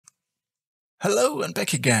Hello and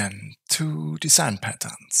back again to design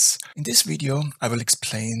patterns. In this video I will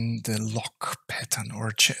explain the lock pattern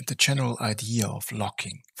or the general idea of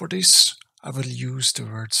locking. For this I will use the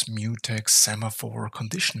words mutex, semaphore,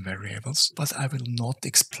 condition variables, but I will not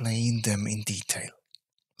explain them in detail.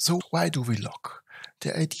 So why do we lock?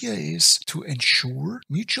 The idea is to ensure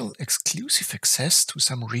mutual exclusive access to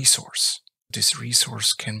some resource. This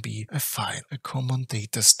resource can be a file, a common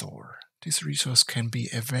data store. This resource can be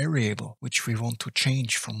a variable which we want to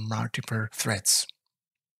change from multiple threads.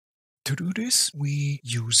 To do this, we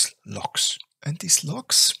use locks. And these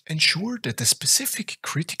locks ensure that a specific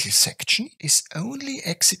critical section is only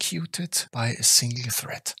executed by a single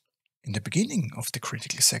thread. In the beginning of the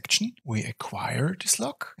critical section, we acquire this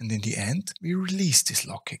lock, and in the end, we release this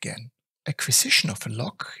lock again. Acquisition of a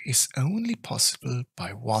lock is only possible by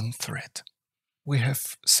one thread. We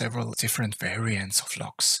have several different variants of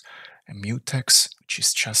locks. A mutex, which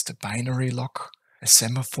is just a binary lock, a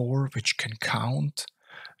semaphore, which can count,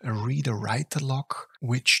 a reader-writer lock,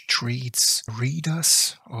 which treats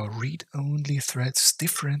readers or read-only threads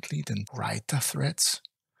differently than writer threads,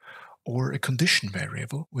 or a condition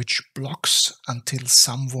variable, which blocks until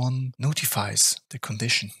someone notifies the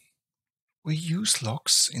condition. We use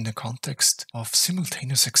locks in the context of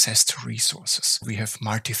simultaneous access to resources. We have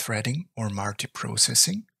multi-threading or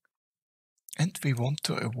multi-processing, and we want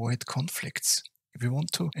to avoid conflicts. We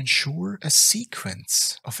want to ensure a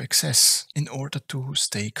sequence of access in order to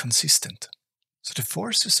stay consistent. So the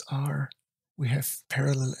forces are, we have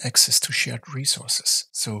parallel access to shared resources,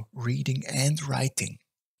 so reading and writing.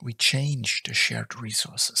 We change the shared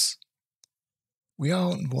resources. We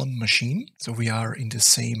are on one machine, so we are in the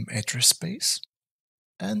same address space.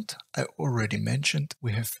 And I already mentioned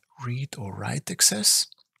we have read or write access.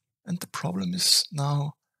 And the problem is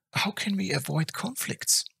now, how can we avoid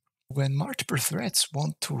conflicts? When multiple threads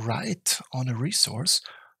want to write on a resource,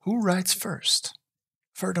 who writes first?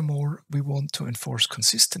 Furthermore, we want to enforce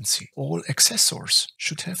consistency. All accessors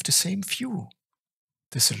should have the same view.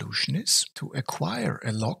 The solution is to acquire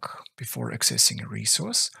a lock before accessing a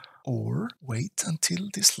resource, or wait until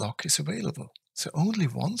this lock is available. So only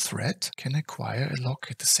one thread can acquire a lock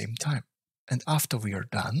at the same time. And after we are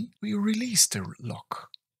done, we release the lock.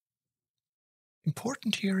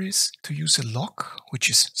 Important here is to use a lock which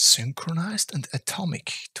is synchronized and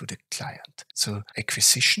atomic to the client. So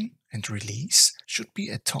acquisition and release should be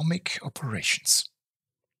atomic operations.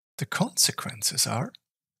 The consequences are,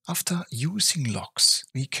 after using locks,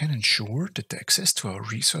 we can ensure that the access to our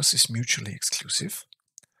resource is mutually exclusive.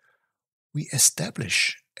 We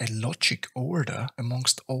establish a logic order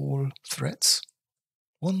amongst all threads.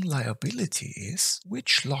 One liability is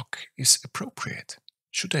which lock is appropriate.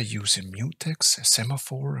 Should I use a mutex, a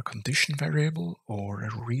semaphore, a condition variable, or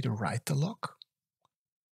a reader-writer lock?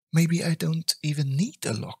 Maybe I don't even need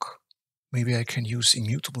a lock. Maybe I can use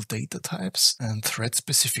immutable data types and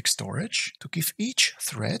thread-specific storage to give each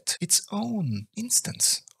thread its own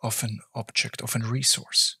instance of an object, of a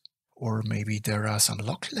resource. Or maybe there are some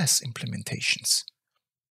lockless implementations.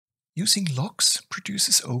 Using locks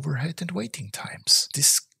produces overhead and waiting times.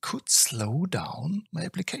 This could slow down my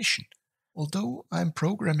application. Although I'm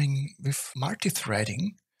programming with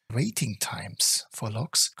multi-threading, waiting times for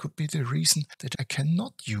locks could be the reason that I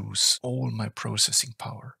cannot use all my processing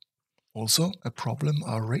power. Also, a problem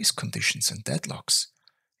are race conditions and deadlocks.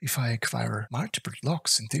 If I acquire multiple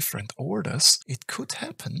locks in different orders, it could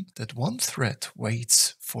happen that one thread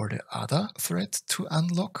waits for the other thread to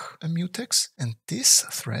unlock a mutex, and this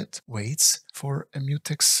thread waits for a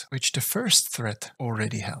mutex which the first thread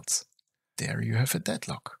already held. There you have a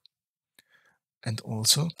deadlock. And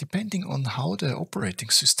also, depending on how the operating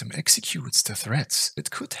system executes the threads, it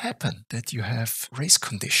could happen that you have race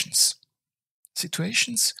conditions.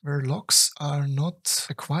 Situations where locks are not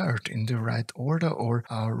acquired in the right order or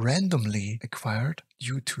are randomly acquired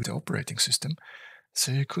due to the operating system,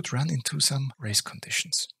 so you could run into some race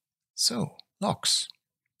conditions. So, locks.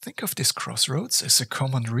 Think of this crossroads as a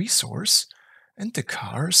common resource, and the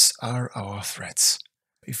cars are our threads.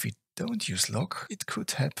 If we don't use lock, it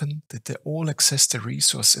could happen that they all access the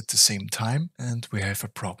resource at the same time and we have a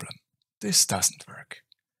problem. This doesn't work.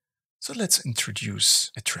 So let's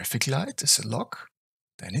introduce a traffic light as a lock,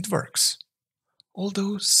 then it works.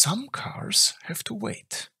 Although some cars have to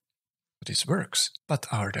wait. This works, but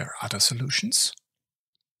are there other solutions?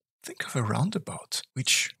 Think of a roundabout,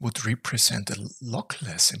 which would represent a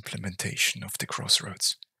lockless implementation of the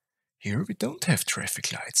crossroads. Here we don't have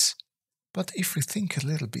traffic lights. But if we think a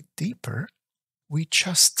little bit deeper, we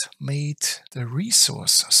just made the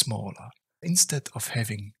resource smaller. Instead of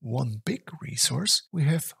having one big resource, we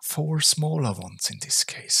have 4 smaller ones in this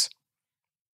case.